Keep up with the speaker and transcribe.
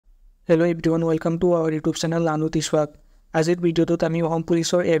Hello everyone, welcome to our YouTube channel Lanu Tishwak. Azir video to ami Assam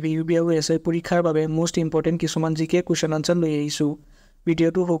Police or AVUB or SI Purikhar babe most important kisuman GK question answer loi aisu.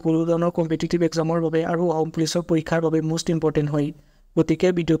 Video to hokulu dono competitive exam or babe aru Assam Police or Purikhar babe most important hoy.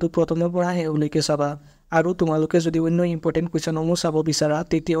 Gotike video to protomo pora heuleke saba. Aru tumaloke jodi onno important question omo sabo bisara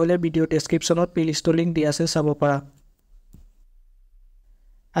teti hole video description or playlist link di ase sabo para.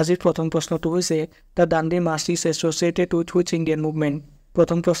 Azir prothom proshno to hoise the Dandi March is associated with which Indian movement?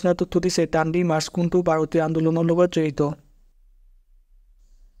 প্রথম প্রশ্নের উত্তর দিছে Dandi March কোনটো ভারতীয় আন্দোলনৰ লগত জড়িত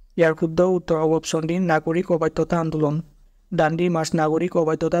ইয়াৰ শুদ্ধ উত্তৰ হ'ব অপচন ডি নাগৰিক অবাধ্যতা আন্দোলন দাণ্ডি মাৰ্চ নাগৰিক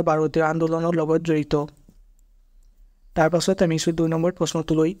অবাধ্যতা ভাৰতীয় আন্দোলনৰ লগত জড়িত তাৰ পাছত আমি ২ নম্বৰ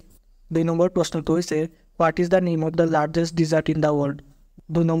প্ৰশ্নটো লৈ ২ নম্বৰ প্ৰশ্নটো হৈছে what is the name of the largest desert in the world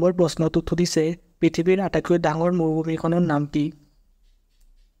 ২ number প্ৰশ্নটো উত্তৰ দিছে পৃথিৱীৰ আটাইতকৈ ডাঙৰ মৰুভূমিখনৰ নাম কি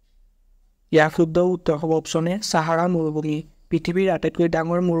ইয়াৰ শুদ্ধ উত্তৰ হ'ব অপচন এ সাহাৰা মৰুভূমি পৃথিৱীৰ আটাইতকৈ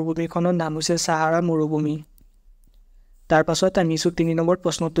ডাঙৰ মৰুভূমিখনৰ নাম হৈছে সাহাৰা মৰুভূমি তাৰ পাছত আমি ৩ নম্বৰ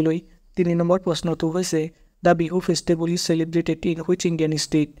প্ৰশ্নটো লৈ ৩ নম্বৰ প্ৰশ্নটো হৈছে দা Bihu festival is সেলিব্ৰেটেড in which Indian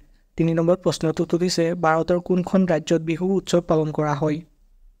state ৩ number প্ৰশ্নটো উত্তৰ দিছে ভাৰতৰ কোনখন ৰাজ্যত বিহু উৎসৱ পালন কৰা হয়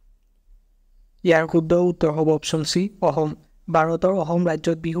ইয়াৰ শুদ্ধ উত্তৰ হ'ব অপচন সি অসম ভাৰতৰ অসম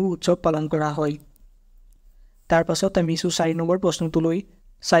ৰাজ্যত বিহু উৎসৱ পালন কৰা হয় তাৰ পাছত আমি ৪ নম্বৰ প্ৰশ্নটো লৈ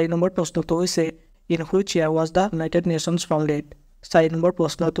 ৪ নম্বৰ প্ৰশ্নটো হৈছে In which year was the United Nations founded? ৪ number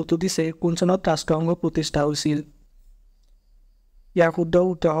প্ৰশ্নটো উত্তৰ দিছে কোন চনত ৰাষ্ট্ৰসংঘ প্ৰতিষ্ঠা হৈছিল ইয়াৰ শুদ্ধ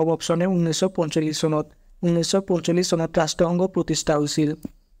উত্তৰ হ'ব অপচন এ 1945 চনত 1945 চনত ৰাষ্ট্ৰসংঘ প্ৰতিষ্ঠা হৈছিল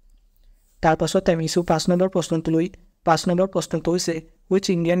তাৰ পাছত আমি ৫ নম্বৰ প্ৰশ্নটো লৈ ৫ নম্বৰ প্ৰশ্নটো হৈছে which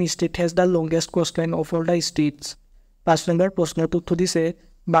Indian state has the longest coastline of all the states ৫ number প্ৰশ্নটো উত্তৰ দিছে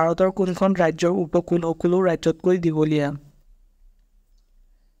ভাৰতৰ কোনখন ৰাজ্যৰ উপকূল সকলো ৰাজ্যতকৈ দীঘলীয়া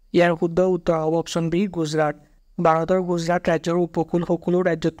ইয়াৰ শুদ্ধ উত্তৰ হ'ব অপচন বি গুজৰাট ভাৰতৰ গুজৰাট ৰাজ্যৰ উপকূল সকলো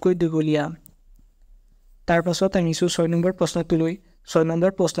ৰাজ্যতকৈ দীঘলীয়া তাৰ পাছত আমি ৬ নম্বৰ প্ৰশ্নটো লৈ ৬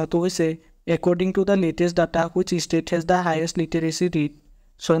 নম্বৰ প্ৰশ্নটো হৈছে according to the latest data which state has the highest literacy rate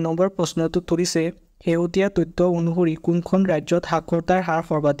 ৬ number প্ৰশ্নটো ধৰিছে হেউতীয়া তথ্য অনুসৰি কোনখন ৰাজ্যত সাক্ষৰতাৰ হাৰ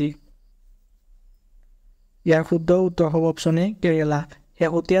সৰ্বাধিক ইয়াৰ শুদ্ধ উত্তৰ হ'ব অপচন এ কেৰালা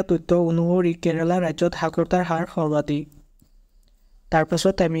হেউতীয়া তথ্য অনুসৰি কেৰালা ৰাজ্যত সাক্ষৰতাৰ হাৰ সৰ্বাধিক তাৰ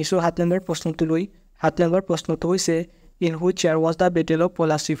পাছত আমি ৭ নম্বৰ প্ৰশ্নটো লৈ ৭ নম্বৰ প্ৰশ্নটো হৈছে in which year was the battle of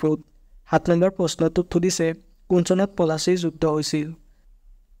Plassey fought ৭ number প্ৰশ্নটো উত্তৰ দিছে কোন চনত পলাচী যুদ্ধ হৈছিল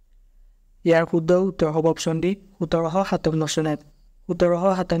ইয়াৰ শুদ্ধ উত্তৰ হ'ব অপচন ডি ১৭৫৭ চনত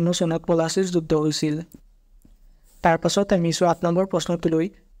 ১৭৫৭ চনত পলাচীৰ যুদ্ধ হৈছিল তাৰ পাছত আমি ৮ নম্বৰ প্ৰশ্নটো লৈ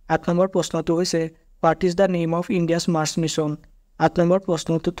 ৮ নম্বৰ প্ৰশ্নটো হৈছে what is the name of India's March mission ৮ number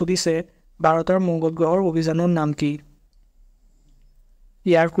প্ৰশ্নটো উত্তৰ দিছে ভাৰতৰ মংগল গ্ৰহৰ অভিযানৰ নাম কি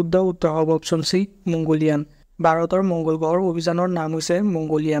ইয়াৰ শুদ্ধ উত্তৰ হ'ব অপচন সি মংগোলিয়ান ভাৰতৰ মংগল গ্ৰহৰ অভিযানৰ নাম হৈছে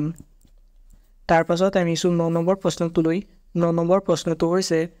মংগোলিয়ান তাৰ পাছত আমি ৯ নম্বৰ প্ৰশ্নটো লৈ ৯ নম্বৰ প্ৰশ্নটো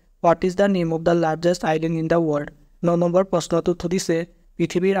হৈছে what is the name of the largest island in the world ৯ number প্ৰশ্নটো উত্তৰ দিছে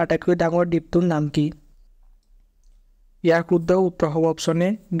পৃথিৱীৰ আটাইতকৈ ডাঙৰ দ্বীপটোৰ নাম কি ইয়াৰ শুদ্ধ উত্তৰ হ'ব অপচন এ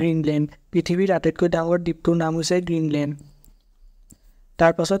গ্ৰীণলেণ্ড পৃথিৱীৰ আটাইতকৈ ডাঙৰ দ্বীপটোৰ নাম হৈছে গ্ৰীণলেণ্ড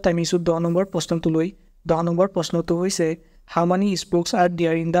তাৰ পাছত আমি ১০ নম্বৰ প্ৰশ্নটো লৈ ১০ নম্বৰ প্ৰশ্নটো হৈছে How many spokes are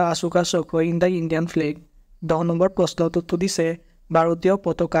there in the Ashoka Chakra in the Indian flag? ১০ number প্ৰশ্নটো উত্তৰ দিছে ভাৰতীয়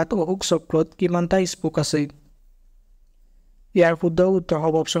পতাকাত অশোক চক্ৰত কিমানটা স্পোক আছে ইয়াৰ শুদ্ধ উত্তৰ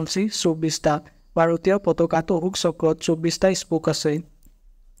হ'ব অপচন সি ২৪টা ভাৰতীয় পতাকাত অশোক চক্ৰত ২৪টা স্পোক আছে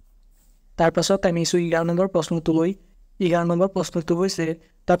তাৰ পাছত আমি ১১ নম্বৰ প্ৰশ্নটো লৈ ১১ নম্বৰ প্ৰশ্নটো হৈছে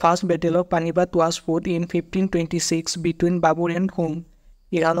The first battle of Panipat was fought in 1526 between Babur and whom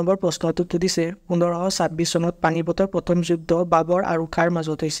 ১১ number প্ৰশ্নটো উত্তৰ দিছে ১৫২৬ চনত পানিপতৰ প্ৰথম যুদ্ধ বাবৰ আৰু কাৰ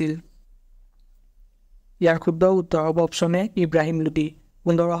মাজত হৈছিল ইয়াৰ শুদ্ধ উত্তৰ হ'ব অপচন এ ইব্ৰাহিম লোডি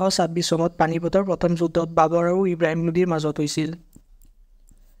 ১৫২৬ চনত পানিপতৰ প্ৰথম যুদ্ধত বাবৰ আৰু ইব্ৰাহিম লোডিৰ মাজত হৈছিল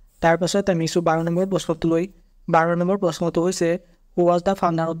তাৰ পাছত আমি ১২ নম্বৰ প্ৰশ্নটো লৈ ১২ নম্বৰ প্ৰশ্নটো হৈছে who was the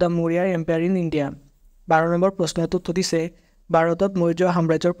founder of the Maurya empire in India ১২ number প্ৰশ্নটো উত্তৰ দিছে ভাৰতত মৌৰ্য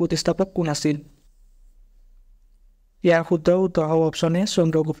সাম্ৰাজ্যৰ প্ৰতিষ্ঠাপক কোন আছিল ইয়াৰ শুদ্ধ উত্তৰ হ'ব অপচন এ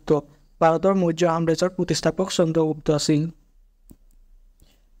চন্দ্ৰগুপ্ত ভাৰতৰ মৌৰ্য সাম্ৰাজ্যৰ প্ৰতিষ্ঠাপক চন্দ্ৰগুপ্ত আছিল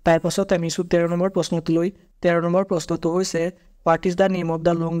তাৰ পাছত আমি ১৩ নম্বৰ প্ৰশ্নটো লৈ ১৩ নম্বৰ প্ৰশ্নটো হৈছে what is the name of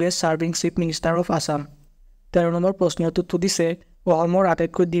the longest serving chief minister of Assam ১৩ number প্ৰশ্নটো উত্তৰ দিছে অসমৰ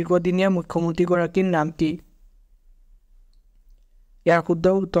আটাইতকৈ দীৰ্ঘদিনীয়া মুখ্যমন্ত্ৰীগৰাকীৰ নাম কি ইয়াৰ শুদ্ধ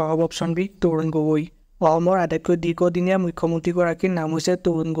উত্তৰ হ'ব অপচন বি তৰুণ গগৈ অসমৰ আটাইতকৈ দীৰ্ঘদিনীয়া মুখ্যমন্ত্ৰীগৰাকীৰ নাম হৈছে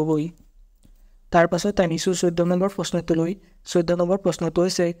তৰুণ গগৈ তাৰ পাছত আমি ১৪ নম্বৰ প্ৰশ্নটো লৈ ১৪ নম্বৰ প্ৰশ্নটো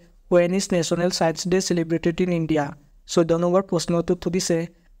হৈছে When is National Science Day celebrated in India ১৪ number প্ৰশ্নটো উত্তৰ দিছে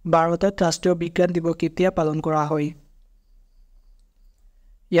ভাৰতত ৰাষ্ট্ৰীয় বিজ্ঞান দিৱস কেতিয়া পালন কৰা হয়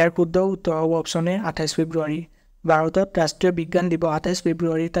ইয়াৰ শুদ্ধ উত্তৰ হ'ব অপশ্যন এ 28 ফেব্ৰুৱাৰী ভাৰতত ৰাষ্ট্ৰীয় বিজ্ঞান দিৱস 28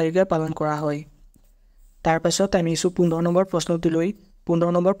 ফেব্ৰুৱাৰী তাৰিখে পালন কৰা হয় তাৰ পাছত আমি 15 নম্বৰ প্ৰশ্নটোলৈ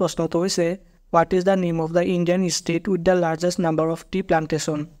 15 নম্বৰ প্ৰশ্নটো হৈছে what is the name of the Indian state with the largest number of T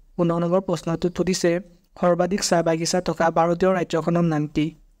plantation 15 number প্ৰশ্নটোত সুধিছে সৰ্বাধিক চাহ বাগিচা থকা ভাৰতীয় ৰাজ্যখনৰ নাম কি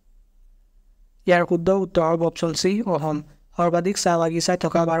ইয়াৰ শুদ্ধ উত্তৰ হ'ব অপশ্যন চি অসম সৰ্বাধিক চাহ বাগিচা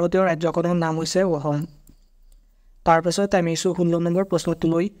থকা ভাৰতীয় ৰাজ্যখনৰ নাম হৈছে অসম তাৰ পাছত আমি 16 নম্বৰ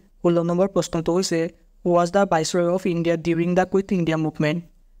প্ৰশ্নটোলৈ 16 নম্বৰ প্ৰশ্নটো হৈছে was the viceroy of India during the Quit India movement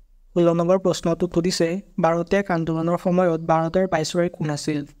 16 number প্ৰশ্নটো সুধিছে ভাৰতীয় আন্দোলনৰ সময়ত ভাৰতৰ ভাইসৰয় কোন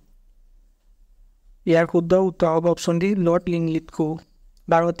আছিল ইয়াৰ শুদ্ধ উত্তৰ হ'ব অপশ্যন ডি লৰ্ড লিনলিথগো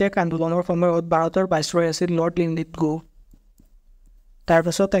ভাৰতীয় আন্দোলনৰ সময়ত ভাৰতৰ ভাইসৰয় আছিল লৰ্ড লিনলিথগো তাৰ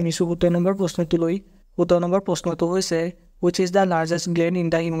পাছত আমি 17 নম্বৰ প্ৰশ্নটোলৈ 17 নম্বৰ প্ৰশ্নটো হৈছে which is the largest gland in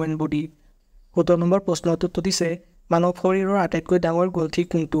the human body 17 number প্ৰশ্নটো সুধিছে মানৱ শৰীৰৰ আটাইতকৈ ডাঙৰ গ্ৰন্থি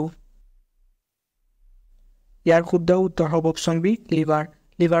কোনটো ইয়াৰ শুদ্ধ উত্তৰ হ'ব অপশ্যন বি লিভাৰ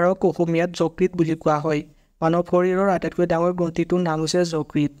লিভাৰক অসমীয়াত যকৃত বুলি কোৱা হয় মানৱ শৰীৰৰ আটাইতকৈ ডাঙৰ গ্ৰন্থিটোৰ নাম হৈছে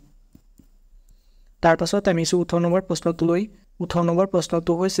যকৃত তাৰ পাছত আমি 18 নম্বৰ প্ৰশ্নটোলৈ 18 নম্বৰ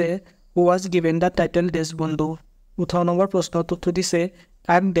প্ৰশ্নটো হৈছে who was given the title Deshbandhu 18 number প্ৰশ্নটো সুধিছে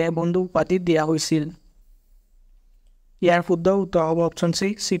কাক দেশবন্ধু উপাধি দিয়া হৈছিল ইয়াৰ শুদ্ধ উত্তৰ হ'ব অপশ্যন চি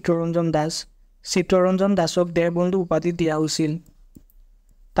চিত্তৰঞ্জন দাস চিত্তৰঞ্জন দাসক দেশবন্ধু উপাধি দিয়া হৈছিল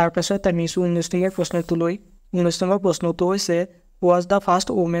তাৰ পাছত আমি 19 নম্বৰ প্ৰশ্নটোলৈ 19 নম্বৰ প্ৰশ্নটো হৈছে was the first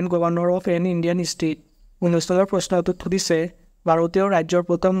woman governor of an Indian state 19 number প্ৰশ্নটো সুধিছে ভাৰতীয় ৰাজ্যৰ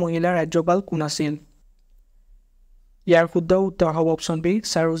প্ৰথম মহিলা ৰাজ্যপাল কোন আছিল ইয়াৰ শুদ্ধ উত্তৰ হ'ব অপশ্যন বি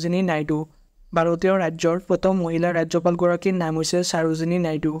সৰোজিনী নাইডু ভাৰতীয় ৰাজ্যৰ প্ৰথম মহিলা ৰাজ্যপাল গৰাকীৰ নাম হৈছে সৰোজিনী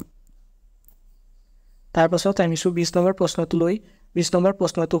নাইডু তাৰ পাছত আমি 20 নম্বৰ প্ৰশ্নটোলৈ 20 নম্বৰ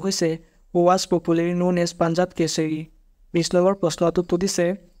প্ৰশ্নটো হৈছে who was popularly known as Punjab Kesari 20 number প্ৰশ্নটো সুধিছে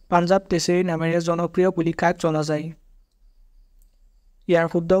পাঞ্জাব কেশৰী নামেৰে জনপ্ৰিয় বুলি কাক জনা যায় ইয়াৰ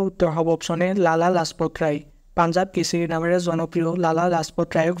শুদ্ধ উত্তৰ হ'ব অপশ্যন এ লালা লাজপত ৰায় পাঞ্জাব কেশৰী নামেৰে জনপ্ৰিয় লালা লাজপত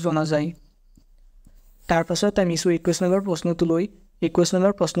ৰায়ক জনা যায় তাৰ পাছত আমি 21 নম্বৰ প্ৰশ্নটোলৈ 21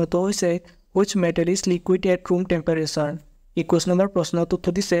 নম্বৰ প্ৰশ্নটো হৈছে which metal is liquid at room temperature 21 number প্ৰশ্নটো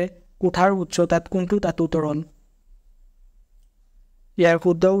সুধিছে কোঠাৰ উচ্চতাত কোনটো ধাতু তৰল ইয়াৰ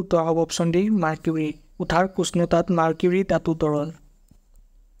শুদ্ধ উত্তৰ হ'ব অপশ্যন ডি মাৰ্কিউৰি কোঠাৰ উষ্ণতাত মাৰ্কিউৰি ধাতু তৰল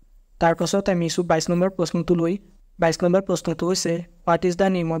তাৰ পাছত আমি 22 নম্বৰ প্ৰশ্নটোলৈ 22 নম্বৰ প্ৰশ্নটো হৈছে what is the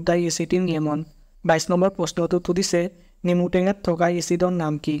name of the acid in lemon 22 number প্ৰশ্নটো সুধিছে নেমু টেঙাত থকা এচিডৰ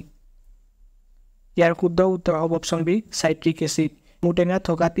নাম কি ইয়াৰ শুদ্ধ উত্তৰ হ'ব অপশ্যন বি সাইট্ৰিক এচিড নেমু টেঙাত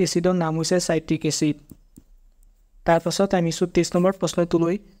থকা এচিডৰ নাম হৈছে সাইট্ৰিক এচিড তাৰ পাছত আমি 23 নম্বৰ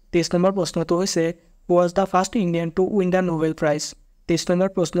প্ৰশ্নটোলৈ 23 নম্বৰ প্ৰশ্নটো হৈছে was the first Indian to win the Nobel Prize 23 number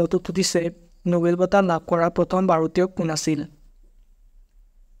প্ৰশ্নটো সুধিছে নোবেল বঁটা লাভ কৰা প্ৰথম ভাৰতীয় কোন আছিল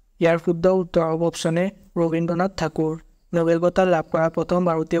ইয়াৰ শুদ্ধ উত্তৰ হ'ব option A Rabindranath Thakur Nobel বঁটা লাভ কৰা প্ৰথম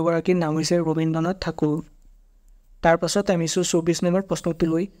ভাৰতীয় গৰাকীৰ নাম হৈছে ৰবীন্দ্ৰনাথ ঠাকুৰ তাৰ পাছত আমি 24 নম্বৰ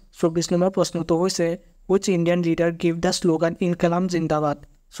প্ৰশ্নটোলৈ 24 নম্বৰ প্ৰশ্নটো হৈছে which Indian leader gave the slogan ইনকিলাব জিন্দাবাদ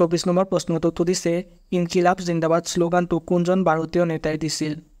 24 নম্বৰ প্ৰশ্নটো সুধিছে ইনকিলাব জিন্দাবাদ শ্লোগানটো কোনজন ভাৰতীয় নেতাই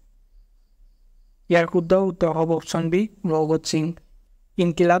দিছিল ইয়াৰ শুদ্ধ উত্তৰ হ'ব অপশ্যন বি ভগত সিং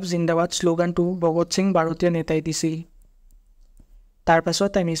ইনকিলাব জিন্দাবাদ শ্লোগানটো ভগত সিং ভাৰতীয় নেতাই দিছিল তাৰ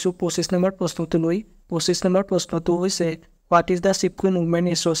পাছত আমি 25 নম্বৰ প্ৰশ্নটোলৈ 25 নম্বৰ প্ৰশ্নটো হৈছে what is the Chipko movement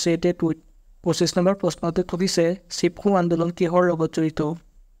associated with 25 number প্ৰশ্নটো সুধিছে চিপকো আন্দোলন কিহৰ লগত জড়িত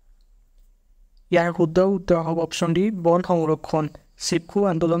ইয়াৰ শুদ্ধ উত্তৰ হ'ব অপশ্যন ডি বন সংৰক্ষণ চিপকো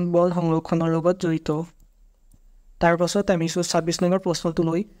আন্দোলন বন সংৰক্ষণৰ লগত জড়িত তাৰ পাছত আমি 26 নম্বৰ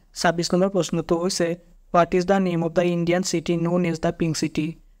প্ৰশ্নটোলৈ 26 নম্বৰ প্ৰশ্নটো হৈছে what is the name of the Indian city known as the pink city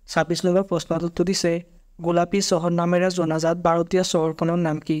 26 number প্ৰশ্নটো সুধিছে গোলাপী চহৰ নামেৰে জনাজাত ভাৰতীয় চহৰখনৰ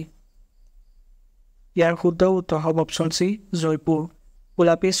নাম কি ইয়াৰ শুদ্ধ উত্তৰ হ'ব অপশ্যন চি জয়পুৰ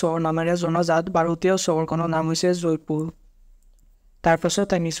গোলাপী চহৰ নামেৰে জনাজাত ভাৰতীয় চহৰখনৰ নাম হৈছে জয়পুৰ তাৰ পাছত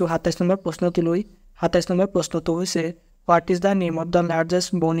আমি 27 নম্বৰ প্ৰশ্নটোলৈ 27 নম্বৰ প্ৰশ্নটো হৈছে what is the name of the largest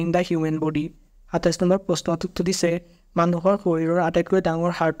বন in the human body 27 number প্ৰশ্নটো সুধিছে মানুহৰ শৰীৰৰ আটাইতকৈ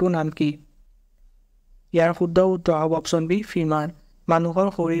ডাঙৰ হাড়টোৰ নাম কি ইয়াৰ শুদ্ধ উত্তৰ হ'ব অপশ্যন বি ফিমাৰ মানুহৰ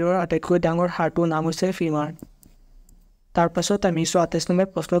শৰীৰৰ আটাইতকৈ ডাঙৰ হাড়টোৰ নাম হৈছে ফিমাৰ তাৰ পাছত আমি 28 নম্বৰ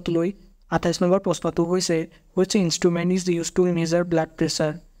প্ৰশ্নটোলৈ 28 নম্বৰ প্ৰশ্নটো হৈছে which instrument is used to measure blood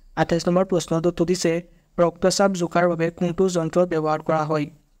pressure 28 number প্ৰশ্নটো সুধিছে ৰক্তচাপ জোখাৰ বাবে কোনটো যন্ত্ৰ ব্যৱহাৰ কৰা হয়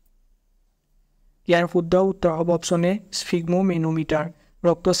ইয়াৰ শুদ্ধ উত্তৰ হ'ব অপশ্যন এ স্ফিগমোমেনোমিটাৰ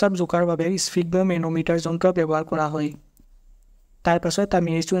ৰক্তচাপ জোখাৰ বাবে স্ফিগমোমেনোমিটাৰ যন্ত্ৰ ব্যৱহাৰ কৰা হয় তাৰ পাছত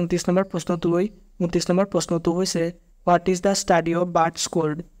আমি 29 নম্বৰ প্ৰশ্নটোলৈ 29 নম্বৰ প্ৰশ্নটো হৈছে what is the study of birds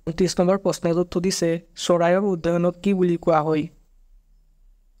cold 29 number প্ৰশ্নটো সুধিছে চৰাইৰ অধ্যয়নক কি বুলি কোৱা হয়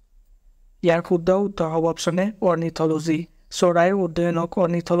ইয়াৰ শুদ্ধ উত্তৰ হ'ব অপশ্যন এ অৰ্নিথলজি চৰাইৰ অধ্যয়নক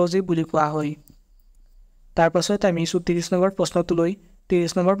অৰ্নিথলজি বুলি কোৱা হয় তাৰ পাছত আমি 30 নম্বৰ প্ৰশ্নটোলৈ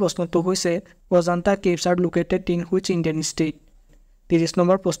 30 নম্বৰ প্ৰশ্নটো হৈছে Ajanta caves R located in which Indian state 30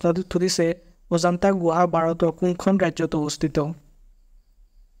 number প্ৰশ্নটো সুধিছে অজন্তা গুহা ভাৰতৰ কোনখন ৰাজ্যত অৱস্থিত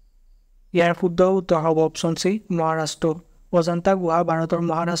ইয়াৰ শুদ্ধ উত্তৰ হ'ব অপশ্যন চি মহাৰাষ্ট্ৰ অজন্তা গুহা ভাৰতৰ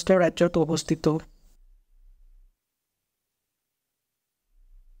মহাৰাষ্ট্ৰ ৰাজ্যত অৱস্থিত